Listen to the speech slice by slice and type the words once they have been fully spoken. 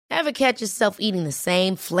Ever catch yourself eating the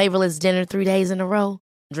same flavorless dinner 3 days in a row?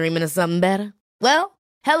 Dreaming of something better? Well,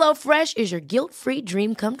 HelloFresh is your guilt-free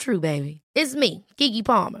dream come true, baby. It's me, Keke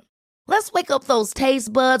Palmer. Let's wake up those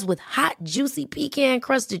taste buds with hot, juicy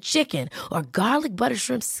pecan-crusted chicken or garlic butter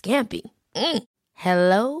shrimp scampi.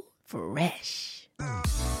 Hello Fresh.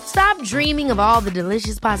 Stop dreaming of all the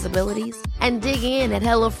delicious possibilities and dig in at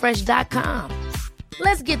HelloFresh.com.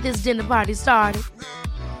 Let's get this dinner party started.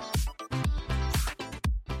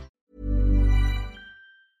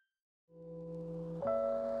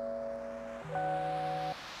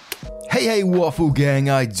 Hey Waffle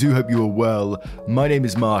Gang, I do hope you are well. My name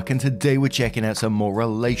is Mark and today we're checking out some more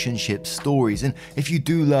relationship stories, and if you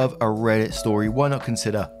do love a Reddit story, why not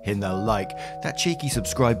consider hitting that like, that cheeky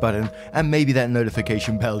subscribe button, and maybe that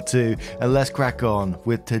notification bell too, and let's crack on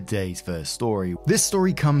with today's first story. This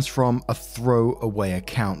story comes from a throwaway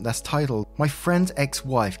account that's titled, "My friend's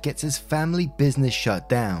ex-wife gets his family business shut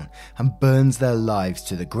down and burns their lives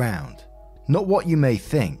to the ground." Not what you may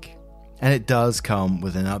think. And it does come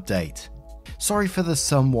with an update. Sorry for the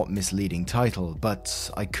somewhat misleading title,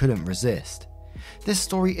 but I couldn't resist. This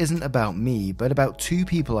story isn't about me, but about two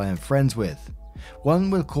people I am friends with.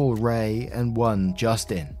 One we'll call Ray and one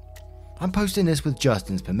Justin. I'm posting this with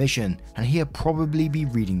Justin's permission, and he'll probably be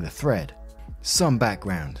reading the thread. Some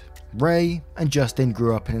background. Ray and Justin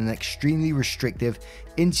grew up in an extremely restrictive,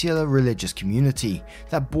 insular religious community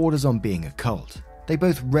that borders on being a cult. They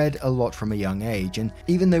both read a lot from a young age, and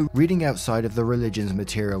even though reading outside of the religion's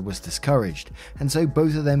material was discouraged, and so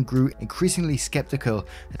both of them grew increasingly skeptical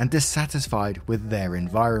and dissatisfied with their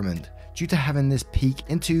environment due to having this peek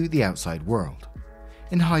into the outside world.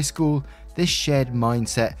 In high school, this shared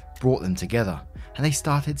mindset brought them together, and they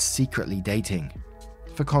started secretly dating.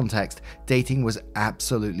 For context, dating was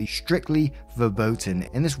absolutely strictly verboten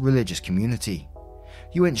in this religious community.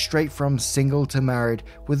 You went straight from single to married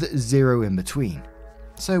with zero in between.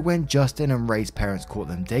 So when Justin and Ray's parents caught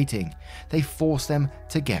them dating, they forced them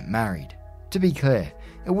to get married. To be clear,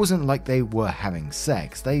 it wasn't like they were having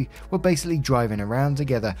sex, they were basically driving around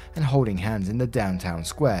together and holding hands in the downtown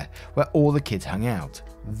square where all the kids hung out.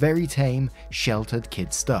 Very tame, sheltered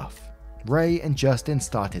kid stuff. Ray and Justin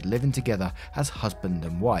started living together as husband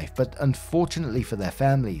and wife, but unfortunately for their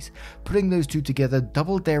families, putting those two together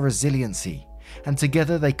doubled their resiliency, and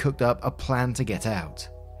together they cooked up a plan to get out.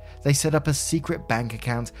 They set up a secret bank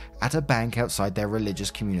account at a bank outside their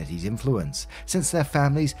religious community's influence, since their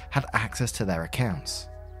families had access to their accounts.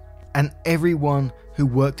 And everyone who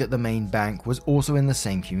worked at the main bank was also in the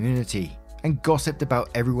same community, and gossiped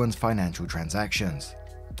about everyone's financial transactions.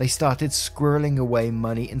 They started squirreling away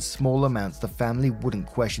money in small amounts the family wouldn't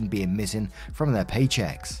question being missing from their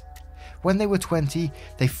paychecks. When they were 20,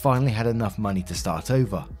 they finally had enough money to start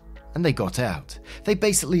over. And they got out. They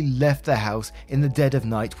basically left their house in the dead of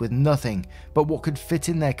night with nothing but what could fit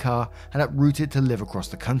in their car and uprooted to live across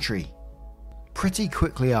the country. Pretty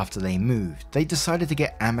quickly after they moved, they decided to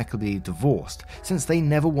get amicably divorced since they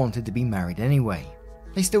never wanted to be married anyway.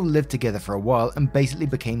 They still lived together for a while and basically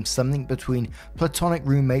became something between platonic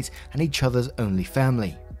roommates and each other's only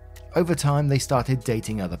family. Over time, they started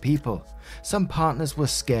dating other people. Some partners were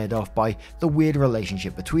scared off by the weird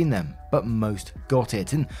relationship between them, but most got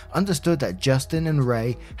it and understood that Justin and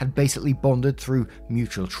Ray had basically bonded through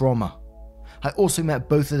mutual trauma. I also met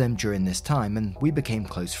both of them during this time and we became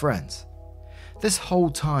close friends. This whole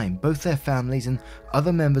time, both their families and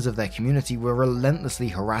other members of their community were relentlessly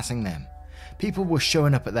harassing them. People were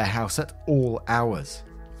showing up at their house at all hours,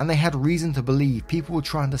 and they had reason to believe people were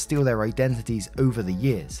trying to steal their identities over the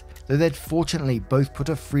years, though they'd fortunately both put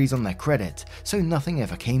a freeze on their credit, so nothing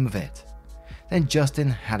ever came of it. Then Justin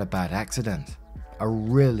had a bad accident. A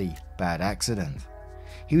really bad accident.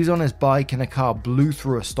 He was on his bike and a car blew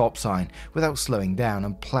through a stop sign without slowing down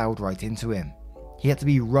and plowed right into him. He had to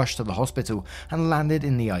be rushed to the hospital and landed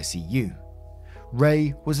in the ICU.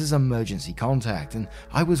 Ray was his emergency contact, and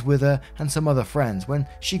I was with her and some other friends when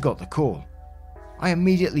she got the call. I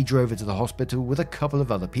immediately drove her to the hospital with a couple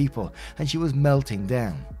of other people, and she was melting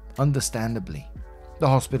down, understandably. The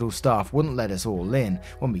hospital staff wouldn't let us all in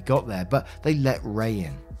when we got there, but they let Ray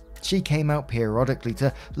in. She came out periodically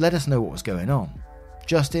to let us know what was going on.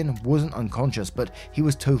 Justin wasn't unconscious, but he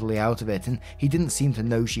was totally out of it, and he didn't seem to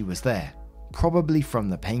know she was there. Probably from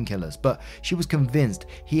the painkillers, but she was convinced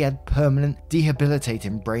he had permanent,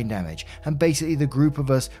 debilitating brain damage, and basically the group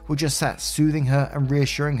of us were just sat soothing her and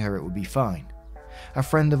reassuring her it would be fine. A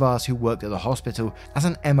friend of ours who worked at the hospital as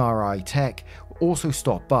an MRI tech also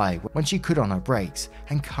stopped by when she could on her breaks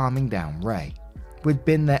and calming down Ray. We'd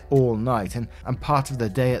been there all night and part of the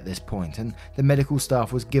day at this point, and the medical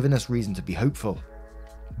staff was giving us reason to be hopeful.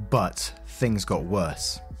 But things got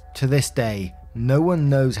worse. To this day, no one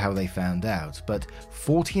knows how they found out, but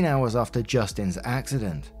 14 hours after Justin's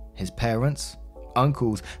accident, his parents,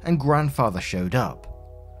 uncles, and grandfather showed up.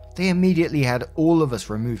 They immediately had all of us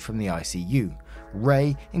removed from the ICU,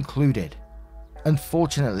 Ray included.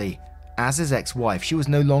 Unfortunately, as his ex-wife, she was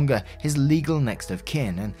no longer his legal next of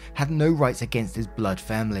kin and had no rights against his blood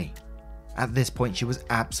family. At this point, she was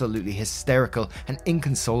absolutely hysterical and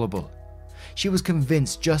inconsolable. She was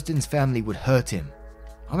convinced Justin's family would hurt him.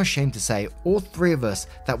 I'm ashamed to say, all three of us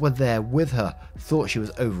that were there with her thought she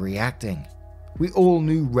was overreacting. We all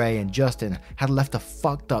knew Ray and Justin had left a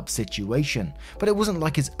fucked up situation, but it wasn't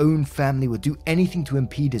like his own family would do anything to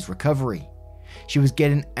impede his recovery. She was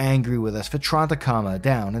getting angry with us for trying to calm her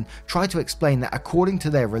down and tried to explain that according to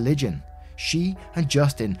their religion, she and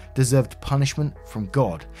Justin deserved punishment from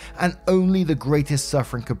God, and only the greatest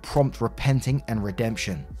suffering could prompt repenting and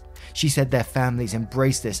redemption. She said their families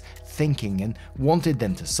embraced this thinking and wanted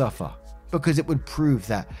them to suffer, because it would prove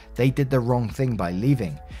that they did the wrong thing by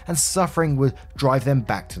leaving, and suffering would drive them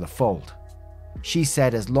back to the fold. She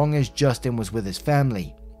said as long as Justin was with his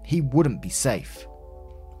family, he wouldn't be safe.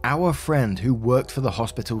 Our friend who worked for the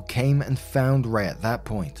hospital came and found Ray at that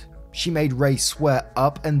point. She made Ray swear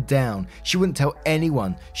up and down she wouldn't tell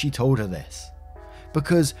anyone she told her this,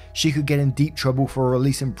 because she could get in deep trouble for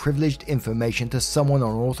releasing privileged information to someone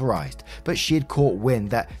unauthorized, but she had caught wind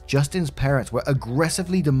that Justin's parents were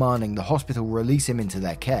aggressively demanding the hospital release him into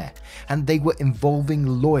their care, and they were involving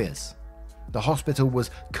lawyers. The hospital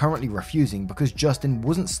was currently refusing because Justin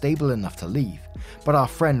wasn't stable enough to leave, but our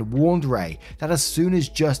friend warned Ray that as soon as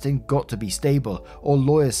Justin got to be stable or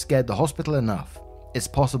lawyers scared the hospital enough, it's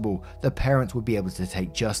possible the parents would be able to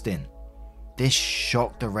take Justin. This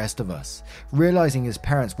shocked the rest of us, realizing his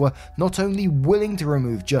parents were not only willing to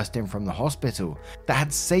remove Justin from the hospital that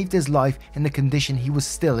had saved his life in the condition he was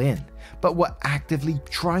still in, but were actively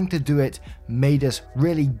trying to do it, made us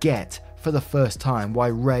really get, for the first time, why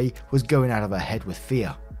Ray was going out of her head with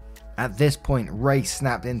fear. At this point, Ray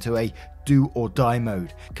snapped into a do or die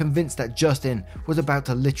mode, convinced that Justin was about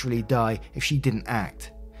to literally die if she didn't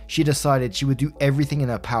act. She decided she would do everything in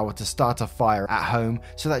her power to start a fire at home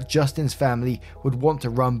so that Justin's family would want to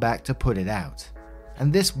run back to put it out.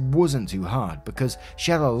 And this wasn't too hard because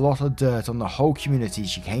she had a lot of dirt on the whole community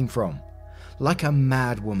she came from. Like a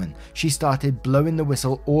mad woman, she started blowing the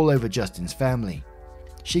whistle all over Justin's family.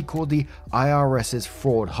 She called the IRS's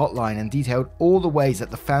fraud hotline and detailed all the ways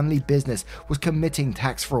that the family business was committing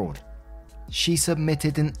tax fraud. She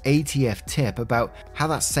submitted an ATF tip about how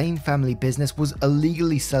that same family business was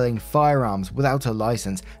illegally selling firearms without a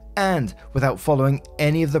license and without following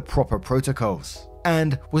any of the proper protocols,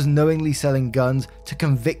 and was knowingly selling guns to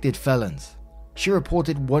convicted felons. She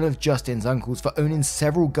reported one of Justin's uncles for owning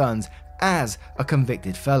several guns as a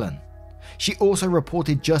convicted felon. She also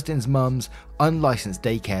reported Justin's mum's unlicensed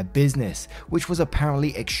daycare business, which was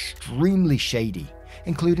apparently extremely shady,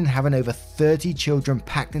 including having over 30 children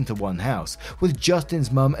packed into one house, with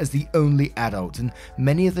Justin's mum as the only adult and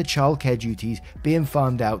many of the childcare duties being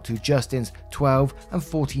farmed out to Justin's 12 and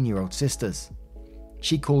 14-year-old sisters.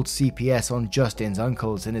 She called CPS on Justin's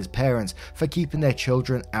uncles and his parents for keeping their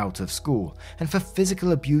children out of school and for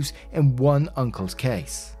physical abuse in one uncle's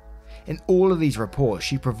case. In all of these reports,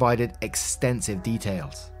 she provided extensive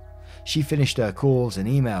details. She finished her calls and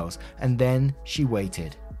emails, and then she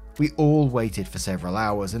waited. We all waited for several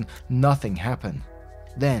hours and nothing happened.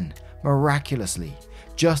 Then, miraculously,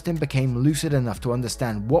 Justin became lucid enough to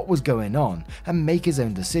understand what was going on and make his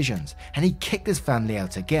own decisions, and he kicked his family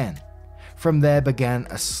out again. From there began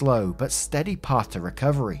a slow but steady path to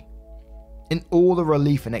recovery. In all the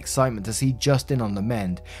relief and excitement to see Justin on the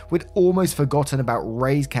mend, we'd almost forgotten about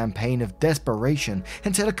Ray's campaign of desperation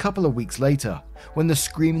until a couple of weeks later, when the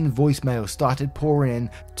screaming voicemail started pouring in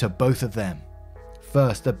to both of them.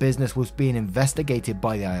 First, the business was being investigated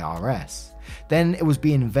by the IRS. Then it was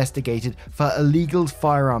being investigated for illegal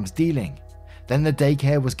firearms dealing. Then the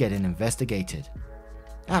daycare was getting investigated.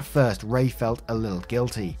 At first, Ray felt a little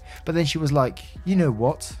guilty, but then she was like, you know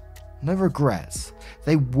what? No regrets.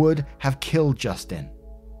 They would have killed Justin.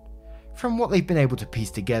 From what they've been able to piece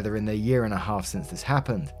together in the year and a half since this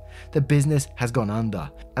happened, the business has gone under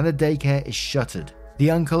and the daycare is shuttered. The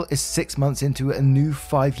uncle is 6 months into a new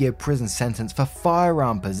 5-year prison sentence for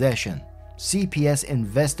firearm possession. CPS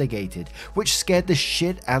investigated, which scared the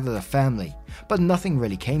shit out of the family, but nothing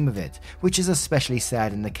really came of it, which is especially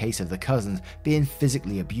sad in the case of the cousins being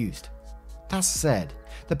physically abused. That said,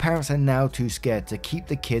 the parents are now too scared to keep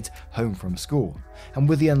the kids home from school, and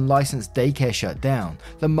with the unlicensed daycare shut down,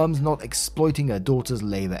 the mum's not exploiting her daughter's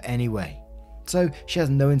labor anyway, so she has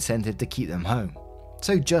no incentive to keep them home.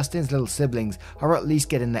 so Justin's little siblings are at least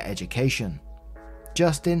getting their education.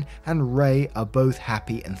 Justin and Ray are both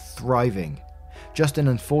happy and thriving. Justin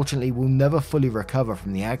unfortunately will never fully recover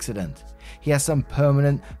from the accident. He has some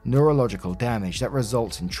permanent neurological damage that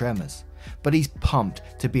results in tremors, but he's pumped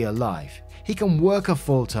to be alive. He can work a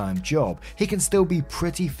full-time job, he can still be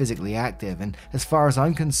pretty physically active, and as far as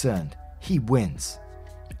I'm concerned, he wins.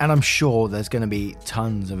 And I'm sure there's going to be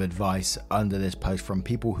tons of advice under this post from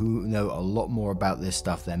people who know a lot more about this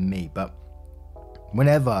stuff than me, but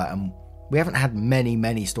we haven't had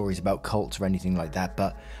many stories about cults or anything like that,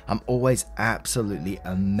 but I'm always absolutely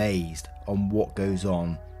amazed on what goes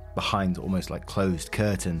on behind almost like closed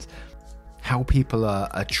curtains. How people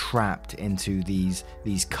are trapped into these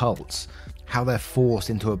cults, how they're forced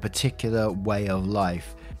into a particular way of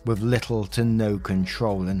life with little to no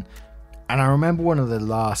control. And I remember one of the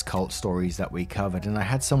last cult stories that we covered, and I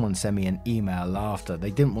had someone send me an email after. They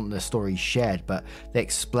didn't want the story shared, but they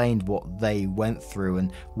explained what they went through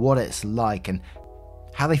and what it's like and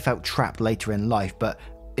how they felt trapped later in life. But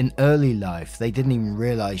in early life, they didn't even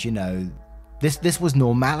realize, this was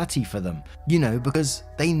normality for them, because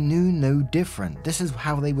they knew no different. This is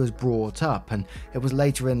how they was brought up, and it was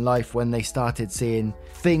later in life when they started seeing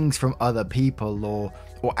things from other people or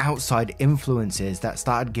outside influences that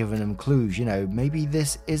started giving them clues, maybe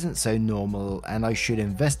this isn't so normal and I should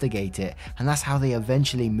investigate it. And that's how they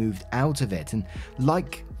eventually moved out of it. And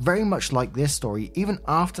very much like this story, even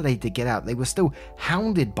after they did get out, they were still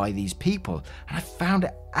hounded by these people. And I found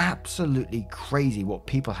it absolutely crazy what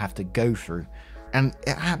people have to go through. And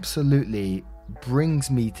it absolutely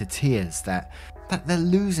brings me to tears that they're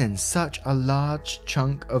losing such a large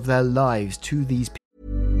chunk of their lives to these people.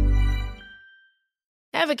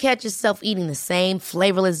 Ever catch yourself eating the same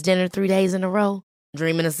flavorless dinner 3 days in a row?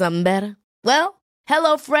 Dreaming of something better? Well,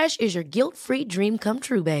 HelloFresh is your guilt-free dream come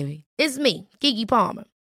true, baby. It's me, Keke Palmer.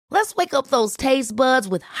 Let's wake up those taste buds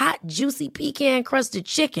with hot, juicy pecan-crusted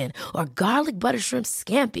chicken or garlic butter shrimp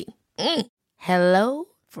scampi. Hello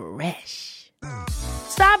Fresh.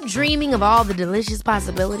 Stop dreaming of all the delicious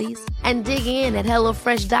possibilities and dig in at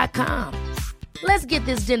HelloFresh.com. Let's get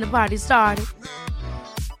this dinner party started.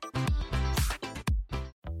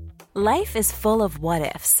 Life is full of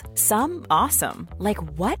what-ifs. Some awesome, like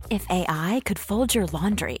what if AI could fold your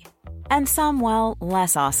laundry? And some, well,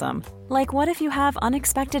 less awesome, like what if you have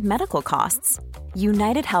unexpected medical costs?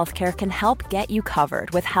 United Healthcare can help get you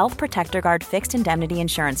covered with Health Protector Guard fixed indemnity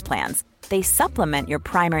insurance plans. They supplement your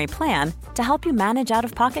primary plan to help you manage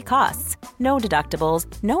out-of-pocket costs. No deductibles,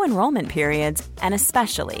 no enrollment periods, and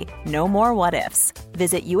especially no more what-ifs.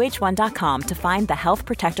 Visit uh1.com to find the Health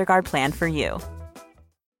Protector Guard plan for you.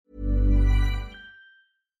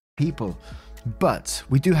 People. But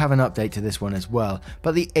we do have an update to this one as well.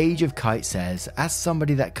 But the Age of Kite says, as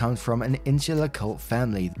somebody that comes from an insular cult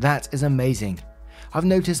family, that is amazing. I've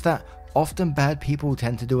noticed that often bad people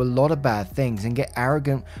tend to do a lot of bad things and get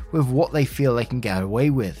arrogant with what they feel they can get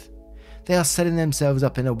away with. They are setting themselves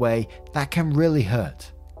up in a way that can really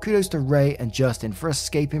hurt. Kudos to Ray and Justin for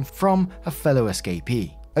escaping from a fellow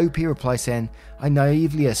escapee. OP replies saying, I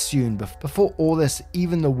naively assumed before all this,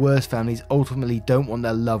 even the worst families ultimately don't want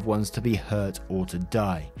their loved ones to be hurt or to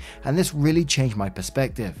die. And this really changed my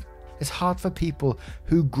perspective. It's hard for people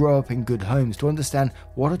who grow up in good homes to understand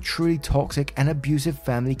what a truly toxic and abusive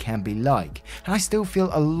family can be like. And I still feel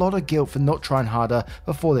a lot of guilt for not trying harder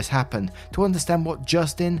before this happened to understand what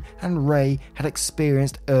Justin and Ray had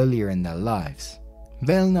experienced earlier in their lives.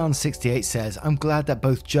 Valenan68 says, I'm glad that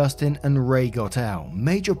both Justin and Ray got out.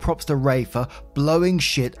 Major props to Ray for blowing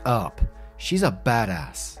shit up. She's a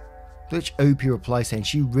badass. To which OP replies saying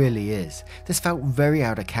she really is. This felt very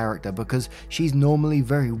out of character because she's normally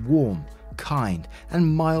very warm, kind,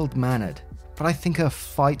 and mild-mannered. But I think her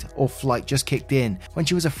fight or flight just kicked in when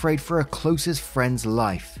she was afraid for her closest friend's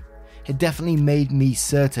life. It definitely made me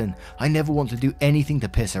certain I never want to do anything to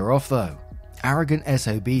piss her off though. Arrogant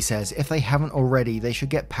SOB says if they haven't already, they should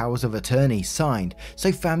get powers of attorney signed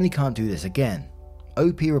so family can't do this again.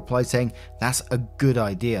 OP replies saying that's a good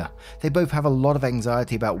idea. They both have a lot of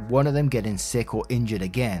anxiety about one of them getting sick or injured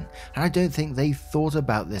again, and I don't think they thought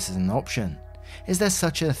about this as an option. Is there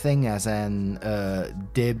such a thing as an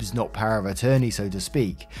dibs not power of attorney, so to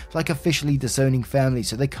speak, like officially disowning family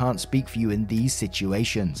so they can't speak for you in these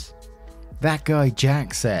situations? That guy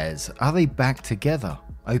Jack says, are they back together?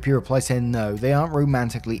 OP replies saying no, they aren't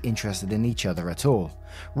romantically interested in each other at all.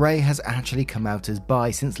 Ray has actually come out as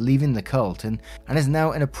bi since leaving the cult and is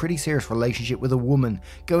now in a pretty serious relationship with a woman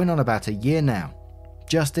going on about a year now.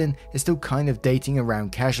 Justin is still kind of dating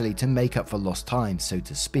around casually to make up for lost time, so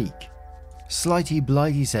to speak. Slighty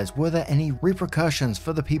Blighty says, were there any repercussions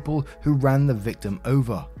for the people who ran the victim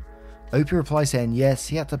over? Opie replies saying yes,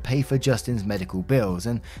 he had to pay for Justin's medical bills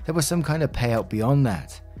and there was some kind of payout beyond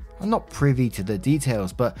that. I'm not privy to the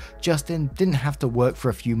details, but Justin didn't have to work for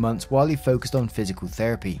a few months while he focused on physical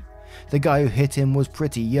therapy. The guy who hit him was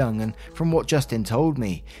pretty young, and from what Justin told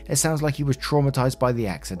me, it sounds like he was traumatized by the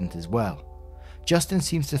accident as well. Justin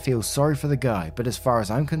seems to feel sorry for the guy, but as far as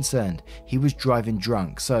I'm concerned, he was driving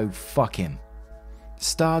drunk, so fuck him.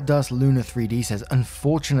 Stardust Luna 3D says,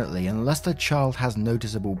 unfortunately, unless the child has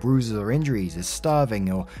noticeable bruises or injuries, is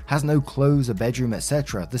starving, or has no clothes, a bedroom,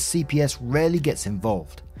 etc., the CPS rarely gets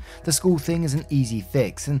involved. The school thing is an easy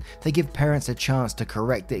fix, and they give parents a chance to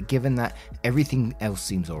correct it given that everything else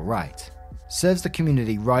seems alright. Serves the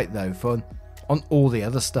community right though on all the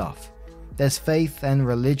other stuff. There's faith and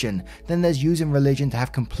religion, then there's using religion to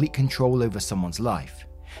have complete control over someone's life.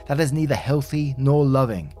 That is neither healthy nor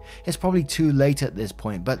loving. It's probably too late at this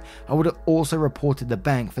point, but I would have also reported the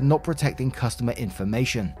bank for not protecting customer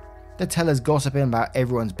information. The tellers gossiping about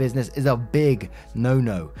everyone's business is a big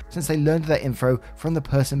no-no, since they learned that info from the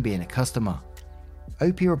person being a customer.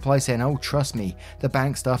 OP replies saying, oh trust me, the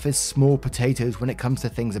bank stuff is small potatoes when it comes to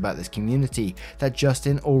things about this community that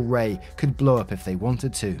Justin or Ray could blow up if they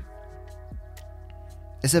wanted to.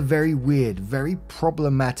 It's a very weird, very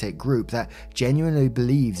problematic group that genuinely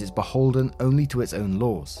believes it's beholden only to its own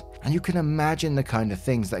laws, and you can imagine the kind of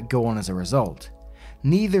things that go on as a result.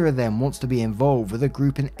 Neither of them wants to be involved with a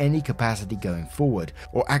group in any capacity going forward,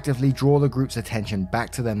 or actively draw the group's attention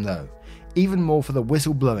back to them though, even more for the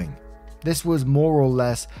whistleblowing. This was more or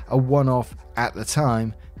less a one-off, at the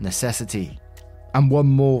time, necessity. And one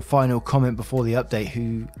more final comment before the update,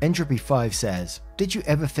 who Entropy5 says, did you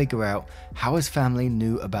ever figure out how his family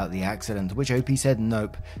knew about the accident? Which OP said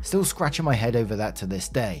nope, still scratching my head over that to this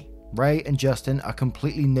day. Ray and Justin are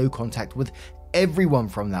completely no contact with everyone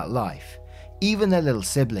from that life, even their little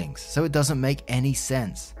siblings, so it doesn't make any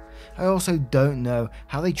sense. I also don't know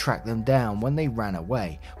how they tracked them down when they ran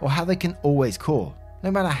away, or how they can always call,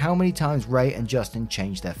 no matter how many times Ray and Justin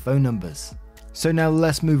changed their phone numbers. So now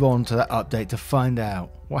let's move on to that update to find out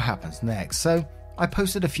what happens next. So I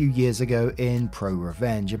posted a few years ago in Pro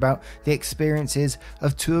Revenge about the experiences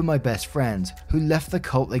of two of my best friends who left the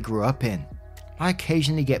cult they grew up in. I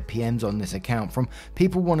occasionally get PMs on this account from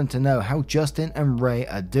people wanting to know how Justin and Ray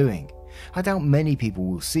are doing. I doubt many people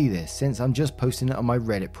will see this since I'm just posting it on my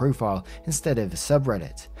Reddit profile instead of a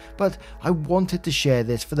subreddit, but I wanted to share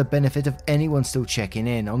this for the benefit of anyone still checking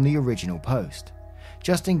in on the original post.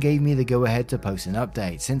 Justin gave me the go-ahead to post an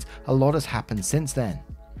update since a lot has happened since then.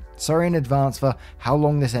 Sorry in advance for how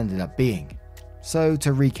long this ended up being. So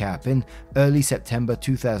to recap, in early September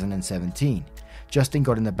 2017, Justin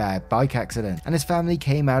got in a bad bike accident and his family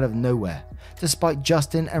came out of nowhere, despite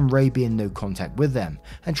Justin and Ray being in no contact with them,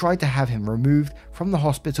 and tried to have him removed from the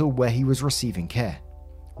hospital where he was receiving care.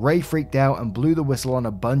 Ray freaked out and blew the whistle on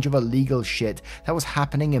a bunch of illegal shit that was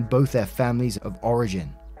happening in both their families of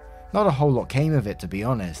origin. Not a whole lot came of it, to be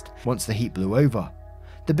honest, once the heat blew over.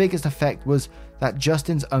 The biggest effect was that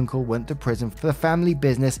Justin's uncle went to prison for the family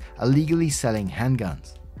business illegally selling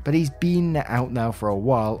handguns, but he's been out now for a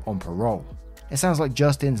while on parole. It sounds like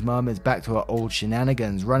Justin's mum is back to her old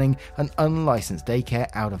shenanigans, running an unlicensed daycare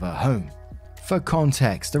out of her home. For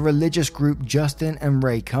context, the religious group Justin and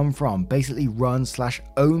Ray come from basically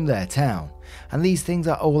run/own their town, and these things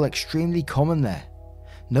are all extremely common there.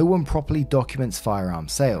 No one properly documents firearm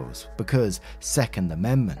sales because Second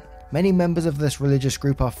Amendment. Many members of this religious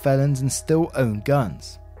group are felons and still own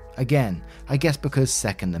guns. Again, I guess because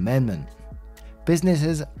Second Amendment.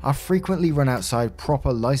 Businesses are frequently run outside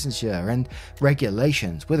proper licensure and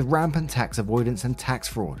regulations with rampant tax avoidance and tax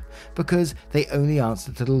fraud because they only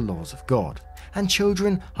answer to the laws of God. And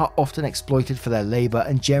children are often exploited for their labor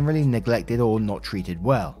and generally neglected or not treated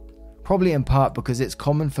well. Probably in part because it's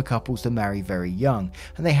common for couples to marry very young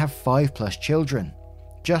and they have 5+ children.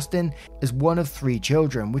 Justin is one of 3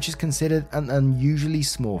 children, which is considered an unusually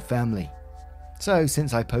small family. So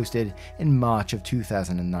since I posted in March of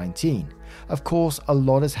 2019, of course a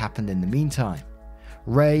lot has happened in the meantime.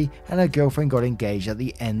 Ray and her girlfriend got engaged at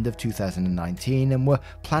the end of 2019 and were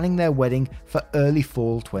planning their wedding for early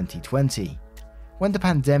fall 2020. When the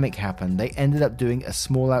pandemic happened, they ended up doing a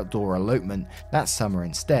small outdoor elopement that summer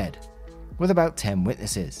instead, with about 10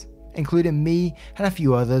 witnesses, including me and a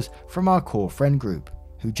few others from our core friend group,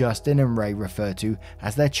 who Justin and Ray refer to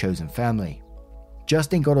as their chosen family.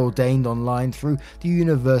 Justin got ordained online through the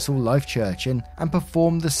Universal Life Church and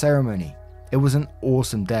performed the ceremony. It was an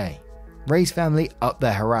awesome day. Ray's family upped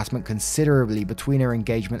their harassment considerably between her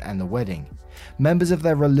engagement and the wedding. Members of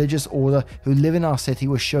their religious order who live in our city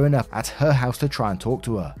were showing up at her house to try and talk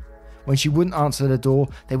to her. When she wouldn't answer the door,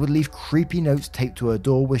 they would leave creepy notes taped to her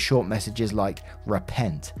door with short messages like,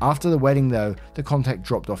 "Repent." After the wedding though, the contact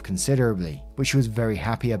dropped off considerably, which she was very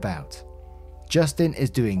happy about. Justin is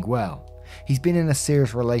doing well. He's been in a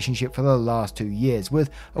serious relationship for the last 2 years with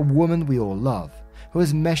a woman we all love, who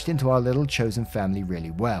has meshed into our little chosen family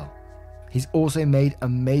really well. He's also made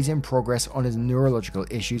amazing progress on his neurological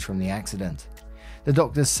issues from the accident. The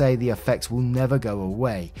doctors say the effects will never go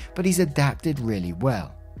away, but he's adapted really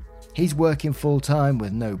well. He's working full time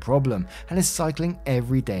with no problem and is cycling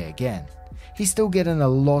every day again. He's still getting a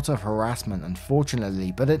lot of harassment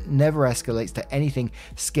unfortunately, but it never escalates to anything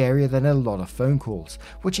scarier than a lot of phone calls,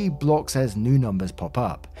 which he blocks as new numbers pop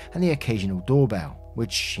up, and the occasional doorbell,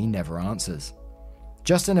 which he never answers.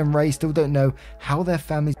 Justin and Ray still don't know how their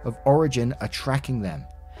families of origin are tracking them.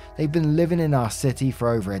 They've been living in our city for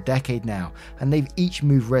over a decade now, and they've each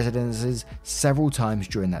moved residences several times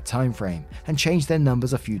during that time frame and changed their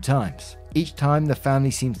numbers a few times. Each time the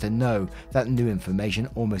family seems to know that new information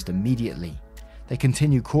almost immediately. They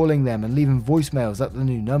continue calling them and leaving voicemails at the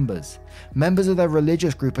new numbers. Members of their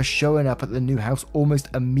religious group are showing up at the new house almost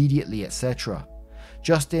immediately, etc.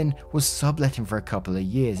 Justin was subletting for a couple of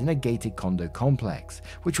years in a gated condo complex,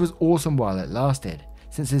 which was awesome while it lasted,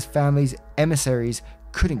 since his family's emissaries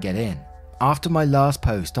couldn't get in. After my last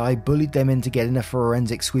post, I bullied them into getting a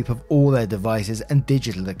forensic sweep of all their devices and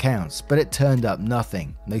digital accounts, but it turned up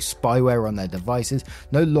nothing. No spyware on their devices,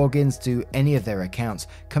 no logins to any of their accounts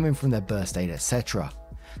coming from their birth date, etc.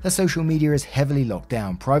 Their social media is heavily locked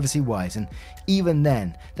down privacy-wise, and even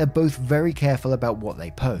then, they're both very careful about what they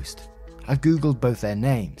post. I've googled both their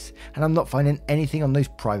names, and I'm not finding anything on those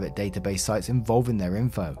private database sites involving their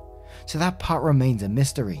info, so that part remains a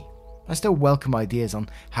mystery. I still welcome ideas on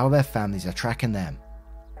how their families are tracking them.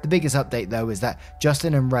 The biggest update though is that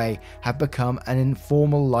Justin and Ray have become an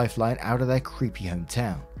informal lifeline out of their creepy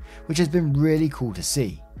hometown, which has been really cool to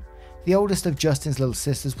see. The oldest of Justin's little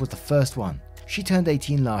sisters was the first one. She turned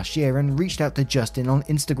 18 last year and reached out to Justin on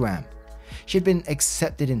Instagram. She had been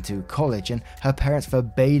accepted into college and her parents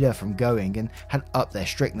forbade her from going and had upped their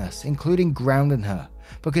strictness, including grounding her,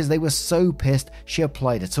 because they were so pissed she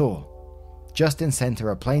applied at all. Justin sent her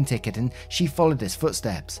a plane ticket and she followed his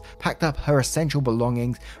footsteps, packed up her essential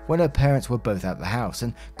belongings when her parents were both at the house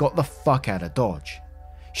and got the fuck out of Dodge.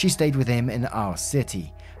 She stayed with him in our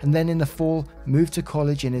city and then in the fall moved to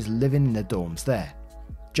college and is living in the dorms there.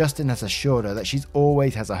 Justin has assured her that she's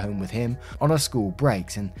always has a home with him on her school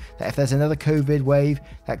breaks, and that if there's another COVID wave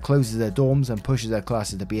that closes her dorms and pushes her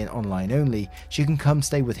classes to being online only, she can come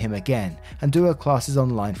stay with him again and do her classes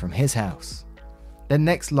online from his house. The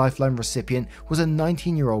next Lifeline recipient was a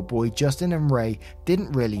 19-year-old boy Justin and Ray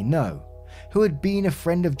didn't really know, who had been a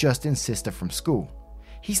friend of Justin's sister from school.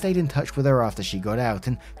 He stayed in touch with her after she got out,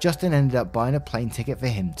 and Justin ended up buying a plane ticket for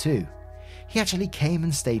him too. He actually came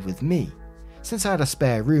and stayed with me, since I had a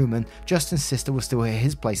spare room and Justin's sister was still at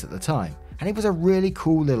his place at the time, and he was a really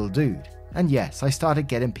cool little dude. And yes, I started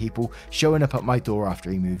getting people showing up at my door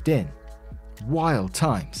after he moved in. Wild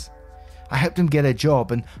times. I helped him get a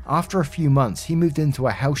job, and after a few months he moved into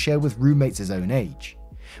a house share with roommates his own age.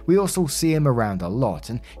 We also see him around a lot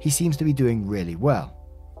and he seems to be doing really well.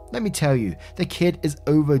 Let me tell you, the kid is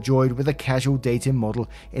overjoyed with a casual dating model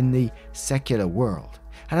in the secular world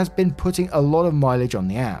and has been putting a lot of mileage on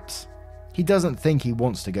the apps. He doesn't think he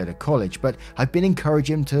wants to go to college, but I've been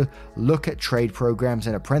encouraging him to look at trade programs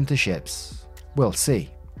and apprenticeships. We'll see.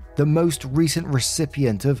 The most recent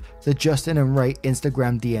recipient of the Justin and Ray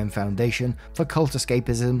Instagram DM Foundation for Cult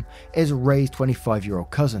Escapism is Ray's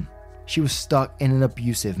 25-year-old cousin. She was stuck in an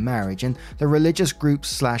abusive marriage, and the religious group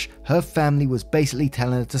 / her family was basically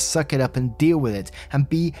telling her to suck it up and deal with it and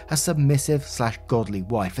be a submissive / godly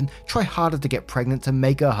wife and try harder to get pregnant to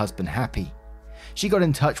make her husband happy. She got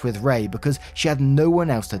in touch with Ray because she had no one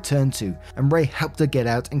else to turn to, and Ray helped her get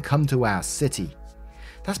out and come to our city.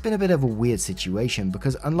 That's been a bit of a weird situation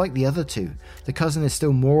because unlike the other two, the cousin is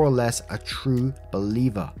still more or less a true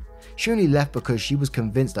believer. She only left because she was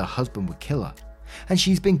convinced her husband would kill her. And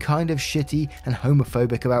she's been kind of shitty and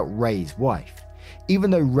homophobic about Ray's wife,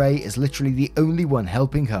 even though Ray is literally the only one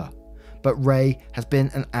helping her. But Ray has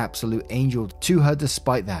been an absolute angel to her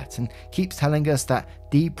despite that, and keeps telling us that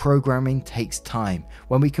deprogramming takes time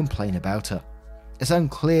when we complain about her. It's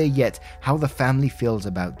unclear yet how the family feels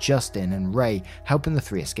about Justin and Ray helping the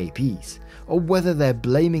three escapees, or whether they're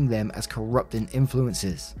blaming them as corrupting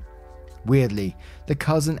influences. Weirdly, the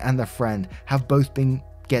cousin and the friend have both been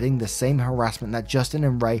getting the same harassment that Justin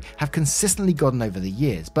and Ray have consistently gotten over the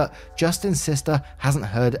years, but Justin's sister hasn't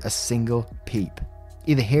heard a single peep,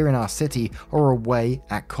 either here in our city or away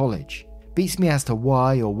at college. Beats me as to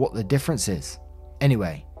why or what the difference is.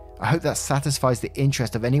 Anyway, I hope that satisfies the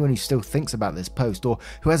interest of anyone who still thinks about this post or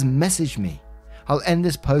who has messaged me. I'll end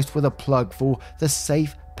this post with a plug for the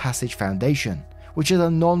Safe Passage Foundation, which is a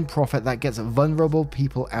non-profit that gets vulnerable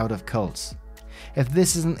people out of cults. If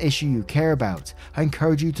this is an issue you care about, I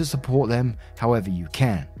encourage you to support them however you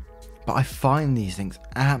can. But I find these things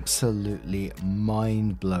absolutely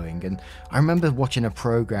mind-blowing, and I remember watching a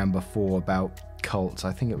program before about cults.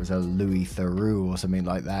 I think it was a Louis Theroux or something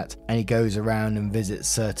like that, and he goes around and visits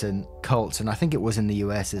certain cults, and I think it was in the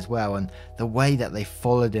US as well, and the way that they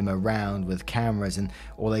followed him around with cameras, and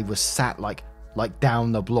or they were sat like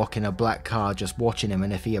down the block in a black car just watching him,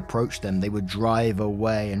 and if he approached them they would drive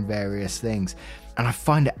away and various things. And I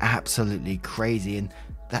find it absolutely crazy, and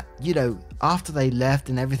that, you know, after they left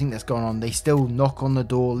and everything that's gone on, they still knock on the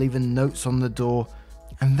door, leaving notes on the door,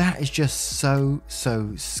 and that is just so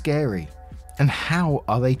scary. And how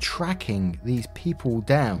are they tracking these people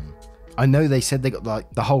down? I know they said they got like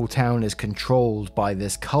the whole town is controlled by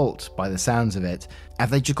this cult by the sounds of it. Have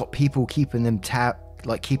they just got people keeping them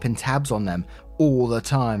keeping tabs on them all the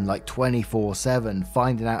time, like 24/7,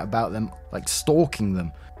 finding out about them, like stalking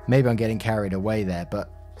them? Maybe I'm getting carried away there,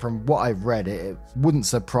 but from what I've read, it wouldn't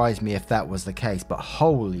surprise me if that was the case. But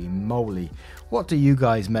holy moly, what do you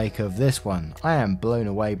guys make of this one? I am blown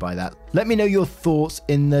away by that. Let me know your thoughts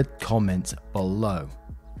in the comments below.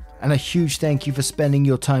 And a huge thank you for spending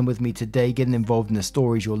your time with me today. Getting involved in the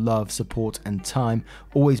stories, your love, support and time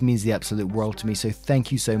always means the absolute world to me. So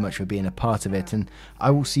thank you so much for being a part of it, and I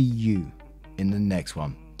will see you in the next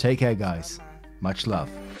one. Take care, guys. Much love.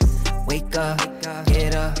 Wake up,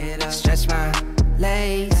 get up, stretch my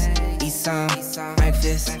legs, eat some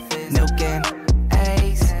breakfast, milk and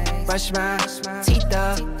eggs, brush my teeth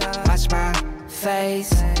up, wash my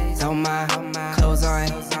face, throw my clothes on,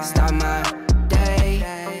 start my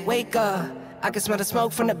day. Wake up, I can smell the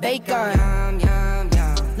smoke from the bacon.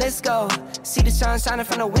 Let's go, see the sun shining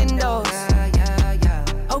from the windows.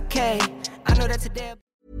 Okay, I know that today.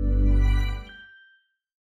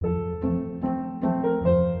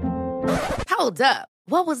 Hold up.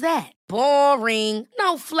 What was that? Boring.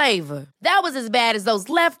 No flavor. That was as bad as those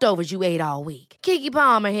leftovers you ate all week. Keke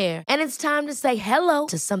Palmer here, and it's time to say hello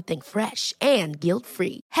to something fresh and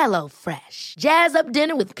guilt-free. Hello Fresh. Jazz up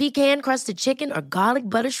dinner with pecan-crusted chicken or garlic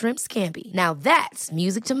butter shrimp scampi. Now that's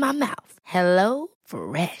music to my mouth. Hello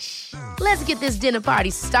Fresh. Let's get this dinner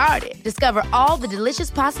party started. Discover all the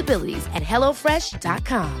delicious possibilities at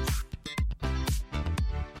HelloFresh.com.